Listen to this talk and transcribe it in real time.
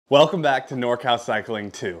Welcome back to NorCal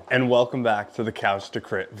Cycling 2, and welcome back to the Couch to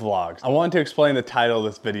Crit vlogs. I wanted to explain the title of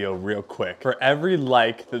this video real quick. For every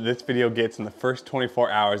like that this video gets in the first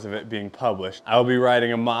 24 hours of it being published, I will be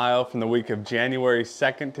riding a mile from the week of January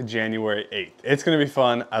 2nd to January 8th. It's gonna be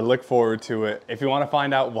fun, I look forward to it. If you wanna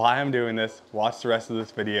find out why I'm doing this, watch the rest of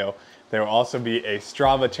this video. There will also be a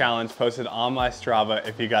Strava challenge posted on my Strava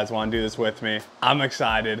if you guys wanna do this with me. I'm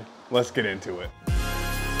excited, let's get into it.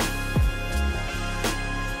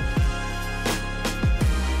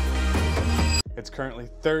 It's currently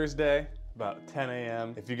Thursday, about 10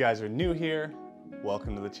 a.m. If you guys are new here,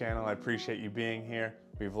 welcome to the channel. I appreciate you being here.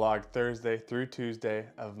 We vlogged Thursday through Tuesday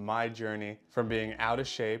of my journey from being out of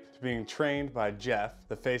shape to being trained by Jeff,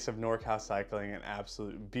 the face of NorCal Cycling, an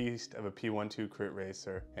absolute beast of a P12 crit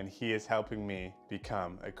racer, and he is helping me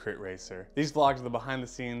become a crit racer. These vlogs are the behind the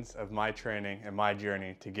scenes of my training and my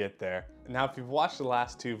journey to get there. Now, if you've watched the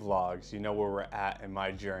last two vlogs, you know where we're at in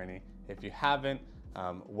my journey. If you haven't,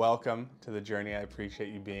 welcome to the journey. I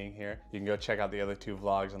appreciate you being here. You can go check out the other two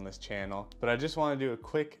vlogs on this channel. But I just want to do a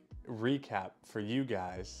quick recap for you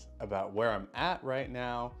guys about where I'm at right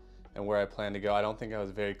now and where I plan to go. I don't think I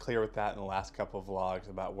was very clear with that in the last couple of vlogs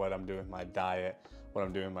about what I'm doing with my diet, what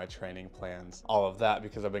I'm doing with my training plans, all of that,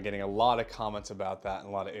 because I've been getting a lot of comments about that and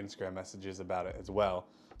a lot of Instagram messages about it as well.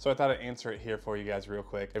 So I thought I'd answer it here for you guys real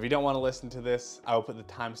quick. If you don't want to listen to this, I will put the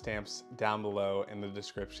timestamps down below in the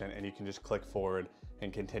description and you can just click forward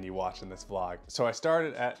and continue watching this vlog. So I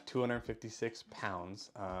started at 256 pounds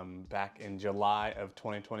back in July of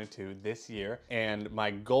 2022, this year. And my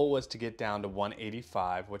goal was to get down to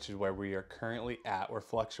 185, which is where we are currently at. We're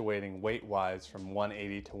fluctuating weight-wise from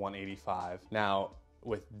 180 to 185. Now,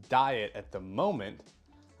 with diet at the moment,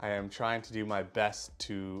 I am trying to do my best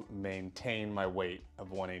to maintain my weight of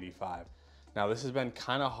 185. Now, this has been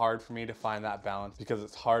kind of hard for me to find that balance because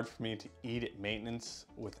it's hard for me to eat at maintenance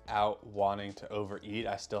without wanting to overeat.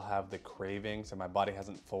 I still have the cravings and my body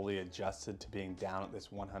hasn't fully adjusted to being down at this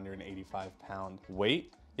 185-pound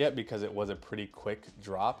weight yet because it was a pretty quick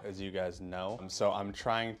drop, as you guys know. So I'm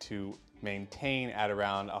trying to maintain at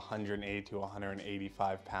around 180 to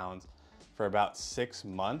 185 pounds for about 6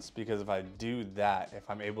 months, because if I do that, if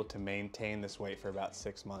I'm able to maintain this weight for about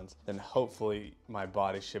 6 months, then hopefully my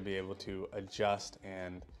body should be able to adjust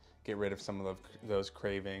and get rid of some of those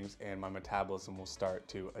cravings, and my metabolism will start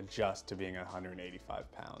to adjust to being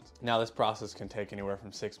 185 pounds. Now, this process can take anywhere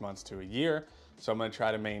from 6 months to a year, so I'm gonna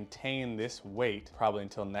try to maintain this weight probably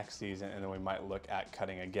until next season, and then we might look at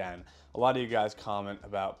cutting again. A lot of you guys comment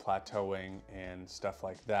about plateauing and stuff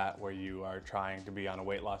like that, where you are trying to be on a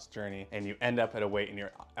weight loss journey and you end up at a weight and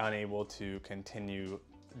you're unable to continue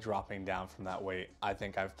dropping down from that weight. I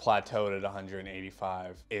think I've plateaued at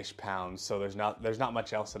 185-ish pounds, so there's not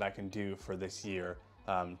much else that I can do for this year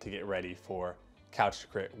to get ready for Couch to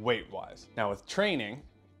Crit weight-wise. Now, with training,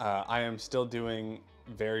 I am still doing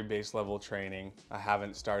very base level training. I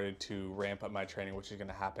haven't started to ramp up my training, which is going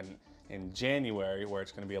to happen in January, where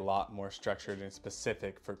it's going to be a lot more structured and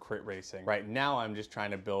specific for crit racing. Right now, I'm just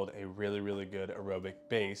trying to build a really good aerobic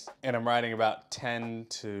base, and I'm riding about 10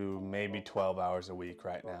 to maybe 12 hours a week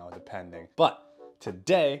right now, depending. But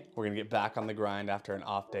today, we're gonna get back on the grind after an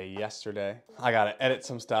off day yesterday. I gotta edit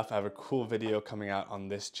some stuff. I have a cool video coming out on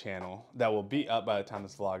this channel that will be up by the time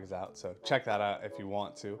this vlog is out, so check that out if you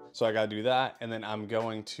want to. So I gotta do that, and then I'm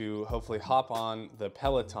going to hopefully hop on the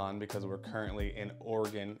Peloton because we're currently in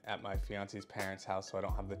Oregon at my fiance's parents' house, so I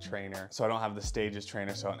don't have the trainer. So I don't have the Stages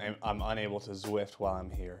trainer, so I'm unable to Zwift while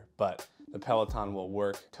I'm here. But the Peloton will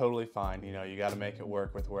work totally fine. You know, you gotta make it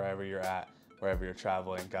work with wherever you're at. Wherever you're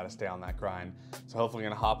traveling, gotta stay on that grind. So hopefully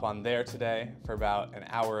I'm gonna hop on there today for about an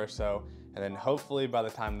hour or so, and then hopefully by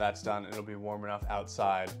the time that's done, it'll be warm enough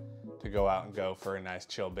outside to go out and go for a nice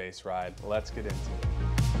chill base ride. Let's get into it.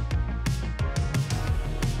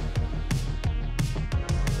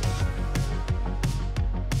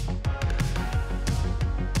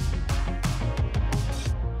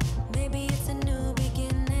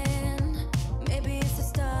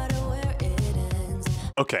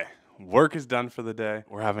 Okay. Work is done for the day.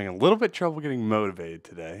 We're having a little bit trouble getting motivated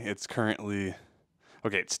today. It's currently,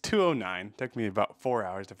 okay, it's 2:09. Took me about 4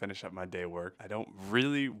 hours to finish up my day work. I don't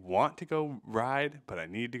really want to go ride, but I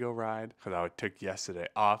need to go ride because I took yesterday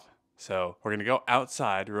off. So we're gonna go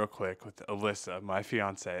outside real quick with Alyssa, my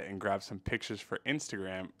fiance, and grab some pictures for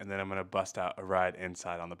Instagram, and then I'm gonna bust out a ride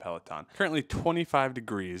inside on the Peloton. Currently 25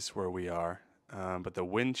 degrees where we are, but the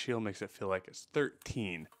wind chill makes it feel like it's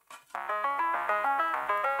 13.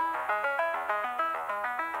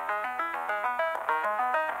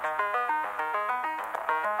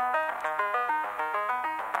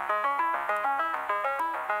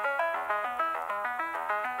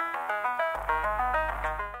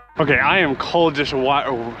 Okay, I am cold just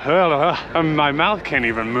my mouth can't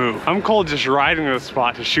even move. I'm cold just riding to the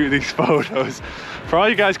spot to shoot these photos. For all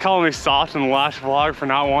you guys calling me soft in the last vlog for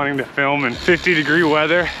not wanting to film in 50-degree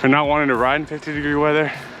weather, for not wanting to ride in 50-degree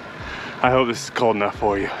weather, I hope this is cold enough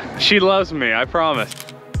for you. She loves me, I promise.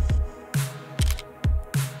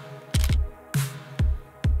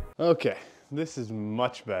 Okay, this is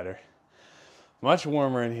much better. Much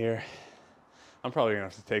warmer in here. I'm probably gonna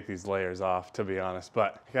have to take these layers off, to be honest,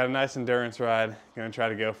 but I got a nice endurance ride. Gonna try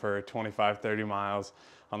to go for 25, 30 miles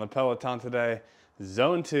on the Peloton today.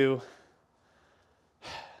 Zone 2.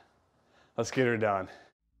 Let's get her done.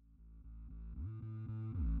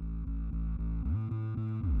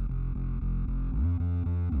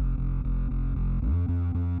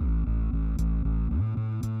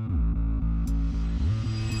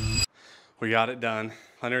 We got it done.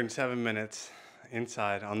 107 minutes.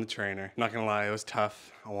 Inside on the trainer. Not gonna lie, it was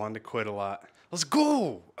tough. I wanted to quit a lot. Let's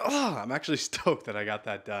go! Oh, I'm actually stoked that I got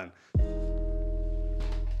that done.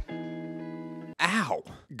 Ow!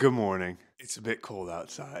 Good morning. It's a bit cold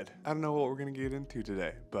outside. I don't know what we're gonna get into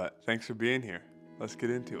today, but thanks for being here. Let's get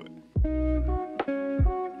into it.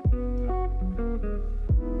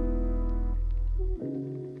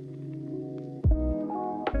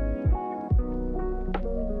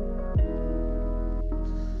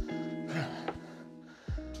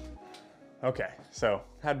 Okay, so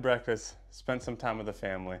had breakfast, spent some time with the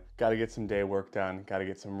family, got to get some day work done, got to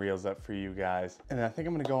get some reels up for you guys. And I think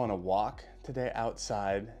I'm gonna go on a walk today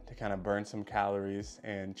outside to kind of burn some calories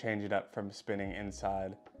and change it up from spinning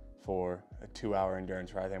inside for a 2-hour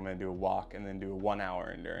endurance ride. I think I'm gonna do a walk and then do a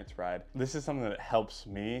 1-hour endurance ride. This is something that helps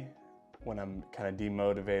me when I'm kind of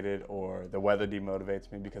demotivated or the weather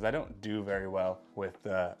demotivates me, because I don't do very well with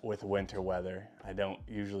winter weather. I don't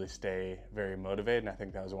usually stay very motivated, and I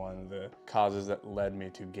think that was one of the causes that led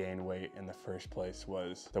me to gain weight in the first place.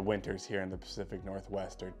 Was the winters here in the Pacific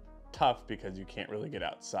Northwest are tough because you can't really get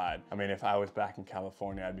outside. I mean, if I was back in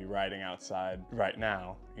California, I'd be riding outside right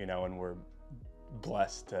now, you know, and we're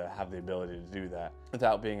blessed to have the ability to do that.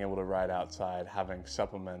 Without being able to ride outside, having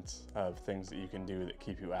supplements of things that you can do that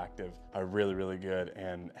keep you active are really, really good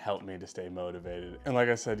and help me to stay motivated. And like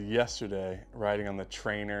I said yesterday, riding on the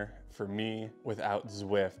trainer for me without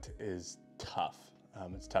Zwift is tough.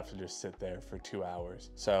 It's tough to just sit there for 2 hours.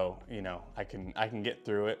 So, you know, I can get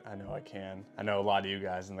through it. I know I can. I know a lot of you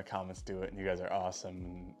guys in the comments do it, and you guys are awesome.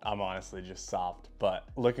 And I'm honestly just soft, but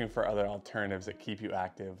looking for other alternatives that keep you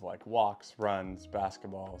active, like walks, runs,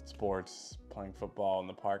 basketball, sports, playing football in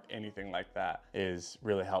the park, anything like that is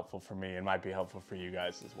really helpful for me and might be helpful for you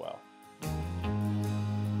guys as well.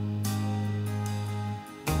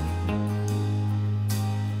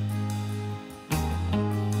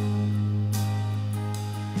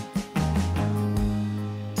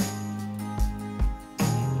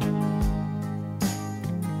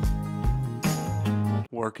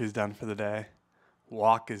 Work is done for the day,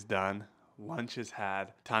 walk is done, lunch is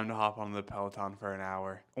had, time to hop on the Peloton for an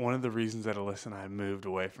hour. One of the reasons that Alyssa and I moved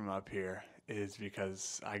away from up here is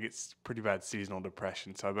because I get pretty bad seasonal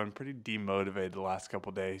depression. So I've been pretty demotivated the last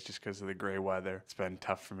couple days just because of the gray weather. It's been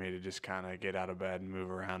tough for me to just kind of get out of bed and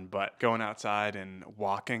move around. But going outside and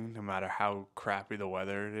walking, no matter how crappy the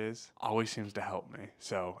weather it is, always seems to help me.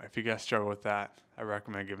 So if you guys struggle with that, I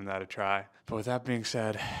recommend giving that a try. But with that being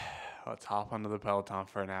said, let's hop onto the Peloton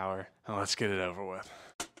for an hour and let's get it over with.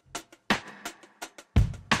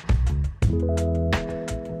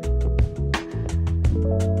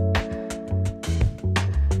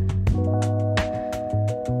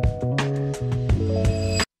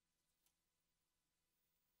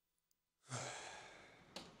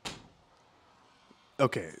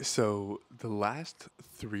 Okay, so the last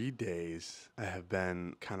 3 days I have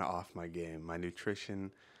been kind of off my game. My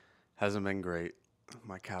nutrition hasn't been great.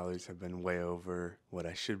 My calories have been way over what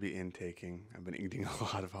I should be intaking. I've been eating a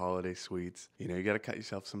lot of holiday sweets. You know, you got to cut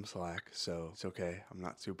yourself some slack, so it's okay. I'm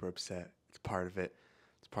not super upset. It's part of it.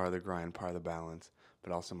 It's part of the grind, part of the balance.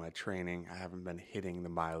 But also my training, I haven't been hitting the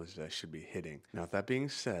mileage that I should be hitting. Now, with that being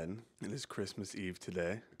said, it is Christmas Eve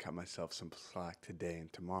today. I cut myself some slack today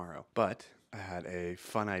and tomorrow. But I had a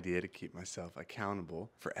fun idea to keep myself accountable.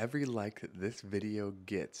 For every like that this video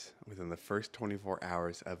gets within the first 24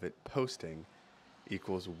 hours of it posting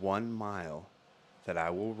equals 1 mile that I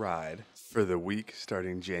will ride for the week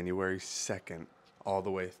starting January 2nd all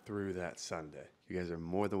the way through that Sunday. You guys are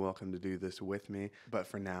more than welcome to do this with me. But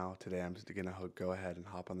for now, today I'm just gonna go ahead and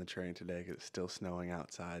hop on the train today because it's still snowing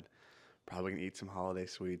outside. Probably gonna eat some holiday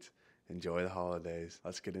sweets, enjoy the holidays.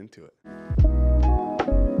 Let's get into it.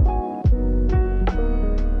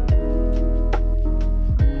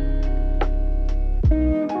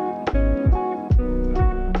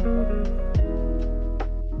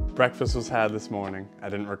 Breakfast was had this morning. I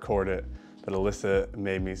didn't record it, but Alyssa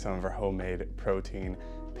made me some of her homemade protein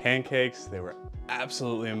pancakes. They were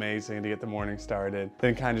absolutely amazing to get the morning started.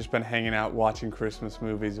 Then kind of just been hanging out watching Christmas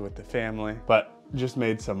movies with the family, but just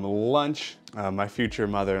made some lunch. My future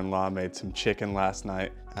mother-in-law made some chicken last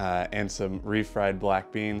night and some refried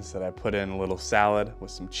black beans that I put in a little salad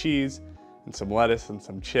with some cheese and some lettuce and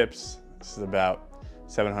some chips. This is about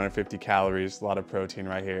 750 calories, a lot of protein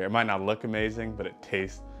right here. It might not look amazing, but it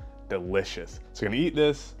tastes delicious. So I'm gonna eat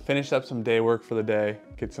this, finish up some day work for the day,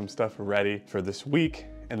 get some stuff ready for this week,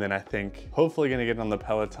 and then I think hopefully gonna get on the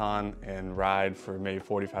Peloton and ride for maybe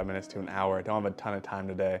 45 minutes to an hour. I don't have a ton of time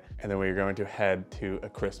today. And then we're going to head to a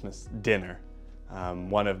Christmas dinner.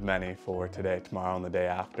 One of many for today, tomorrow, and the day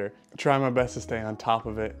after. Try my best to stay on top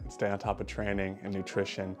of it, stay on top of training and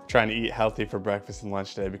nutrition. Trying to eat healthy for breakfast and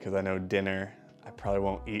lunch today because I know dinner, I probably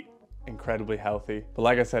won't eat incredibly healthy. But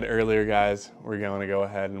like I said earlier, guys, we're going to go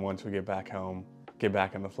ahead and once we get back home, get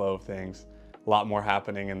back in the flow of things. A lot more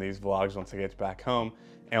happening in these vlogs once I get back home.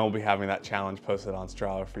 And we'll be having that challenge posted on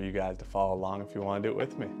Strava for you guys to follow along if you want to do it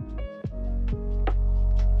with me.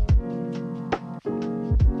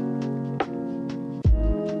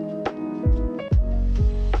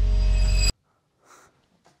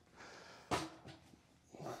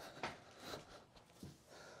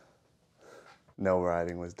 No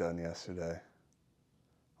riding was done yesterday.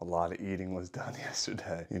 A lot of eating was done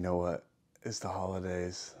yesterday. You know what? It's the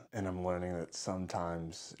holidays, and I'm learning that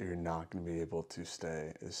sometimes you're not going to be able to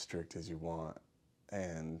stay as strict as you want.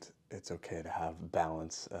 And it's okay to have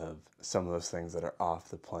balance of some of those things that are off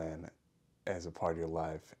the plan as a part of your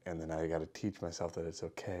life. And then I got to teach myself that it's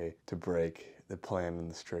okay to break the plan and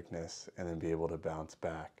the strictness and then be able to bounce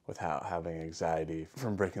back without having anxiety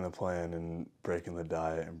from breaking the plan and breaking the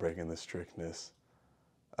diet and breaking the strictness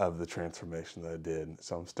of the transformation that I did.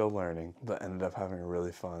 So I'm still learning, but ended up having a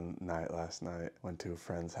really fun night last night. Went to a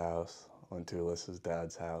friend's house, went to Alyssa's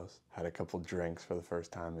dad's house, had a couple drinks for the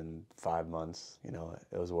first time in 5 months. You know,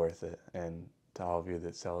 it was worth it. And to all of you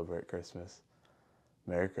that celebrate Christmas,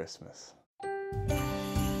 Merry Christmas.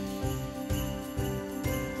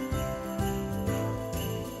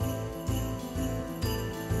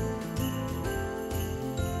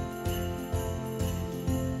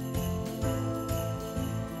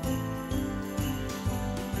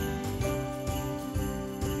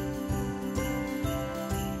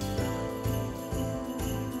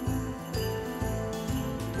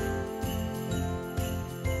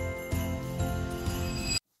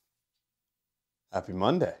 Happy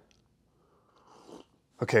Monday.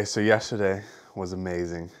 Okay, so yesterday was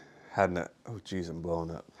amazing. Oh geez, I'm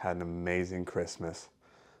blowing up. Had an amazing Christmas.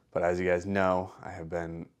 But as you guys know, I have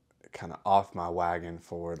been kind of off my wagon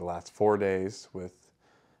for the last 4 days with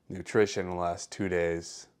nutrition and the last 2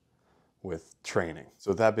 days with training.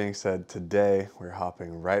 So with that being said, today we're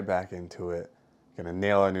hopping right back into it. Gonna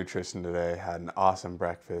nail our nutrition today. Had an awesome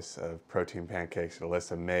breakfast of protein pancakes that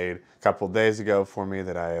Alyssa made a couple days ago for me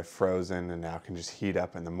that I have frozen and now can just heat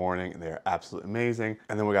up in the morning, and they are absolutely amazing.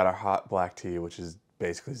 And then we got our hot black tea, which is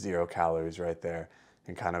basically 0 calories right there,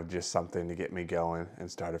 and kind of just something to get me going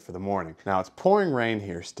and started for the morning. Now it's pouring rain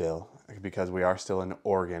here still because we are still in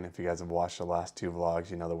Oregon. If you guys have watched the last 2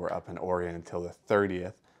 vlogs, you know that we're up in Oregon until the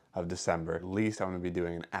 30th of December. At least I'm gonna be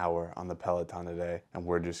doing an hour on the Peloton today, and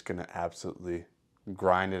we're just gonna absolutely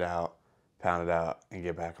grind it out, pound it out, and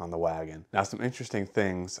get back on the wagon. Now, some interesting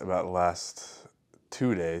things about the last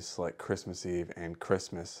 2 days, like Christmas Eve and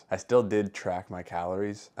Christmas, I still did track my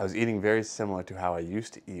calories. I was eating very similar to how I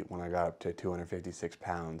used to eat when I got up to 256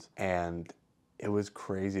 pounds. And it was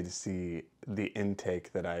crazy to see the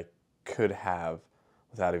intake that I could have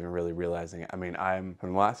without even really realizing it. I mean, in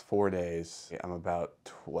the last 4 days, I'm about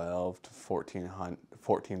 12 to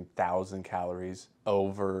 14,000 calories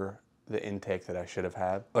over the intake that I should have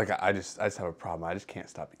had. Like I just have a problem. I just can't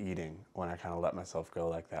stop eating when I kind of let myself go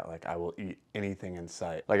like that. Like I will eat anything in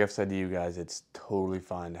sight. Like I've said to you guys, it's totally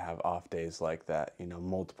fine to have off days like that, you know,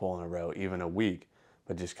 multiple in a row, even a week,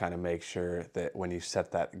 but just kind of make sure that when you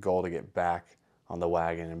set that goal to get back on the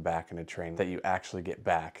wagon and back into training, that you actually get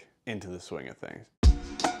back into the swing of things.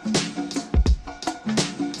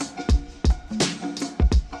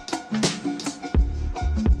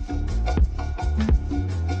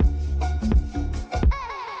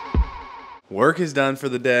 Work is done for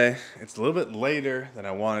the day. It's a little bit later than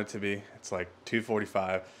I want it to be. It's like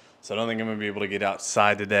 2:45, so I don't think I'm gonna be able to get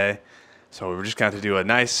outside today. So we're just gonna have to do a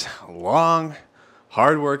nice, long,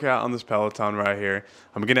 hard workout on this Peloton right here.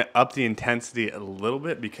 I'm gonna up the intensity a little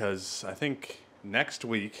bit because I think next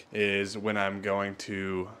week is when I'm going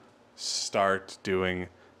to start doing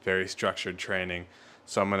very structured training.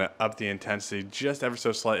 So I'm gonna up the intensity just ever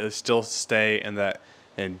so slightly, still stay in that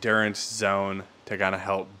endurance zone to kind of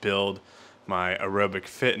help build my aerobic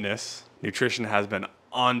fitness. Nutrition has been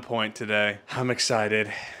on point today. I'm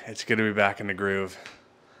excited. It's good to be back in the groove.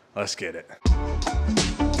 Let's get it.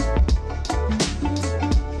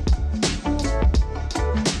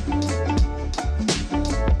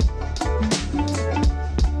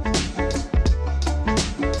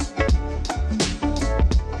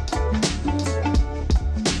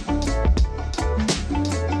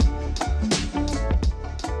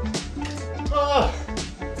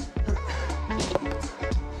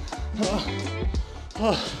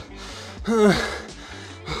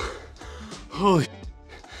 Holy.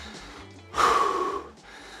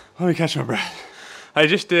 Let me catch my breath. I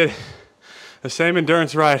just did the same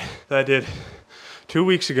endurance ride that I did 2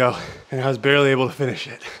 weeks ago, and I was barely able to finish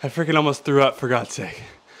it. I freaking almost threw up, for God's sake.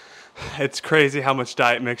 It's crazy how much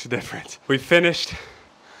diet makes a difference. We finished,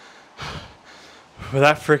 but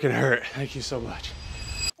that freaking hurt. Thank you so much.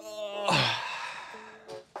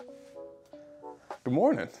 Good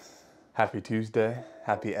morning. Happy Tuesday,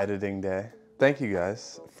 happy editing day. Thank you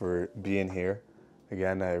guys for being here.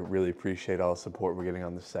 Again, I really appreciate all the support we're getting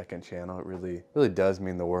on the second channel. It really does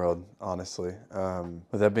mean the world, honestly.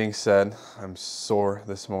 With that being said, I'm sore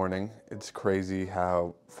this morning. It's crazy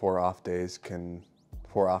how 4 off days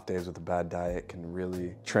with a bad diet can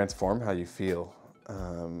really transform how you feel.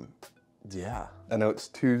 Yeah. I know it's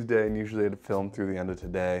Tuesday and usually I'd film through the end of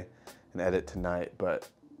today and edit tonight, but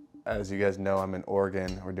as you guys know, I'm in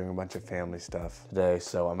Oregon. We're doing a bunch of family stuff today,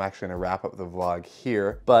 so I'm actually gonna wrap up the vlog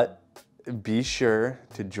here, but be sure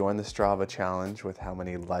to join the Strava challenge with how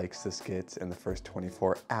many likes this gets in the first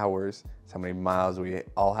 24 hours. It's how many miles we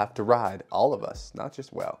all have to ride, all of us, not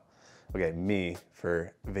just me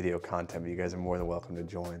for video content, but you guys are more than welcome to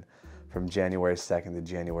join. From January 2nd to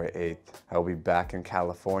January 8th. I will be back in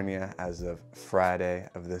California as of Friday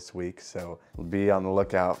of this week, so be on the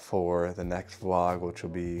lookout for the next vlog, which will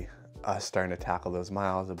be us starting to tackle those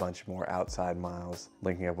miles, a bunch more outside miles,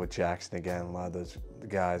 linking up with Jackson again. A lot of those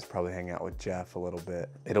guys probably hang out with Jeff a little bit.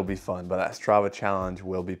 It'll be fun, but that Strava challenge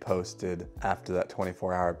will be posted after that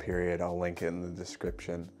 24-hour period. I'll link it in the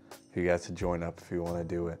description for you guys to join up if you want to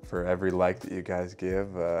do it. For every like that you guys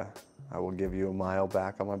give, I will give you a mile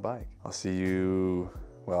back on my bike. I'll see you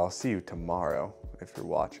tomorrow if you're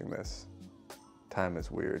watching this. Time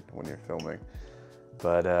is weird when you're filming,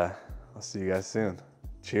 but I'll see you guys soon.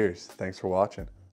 Cheers, thanks for watching.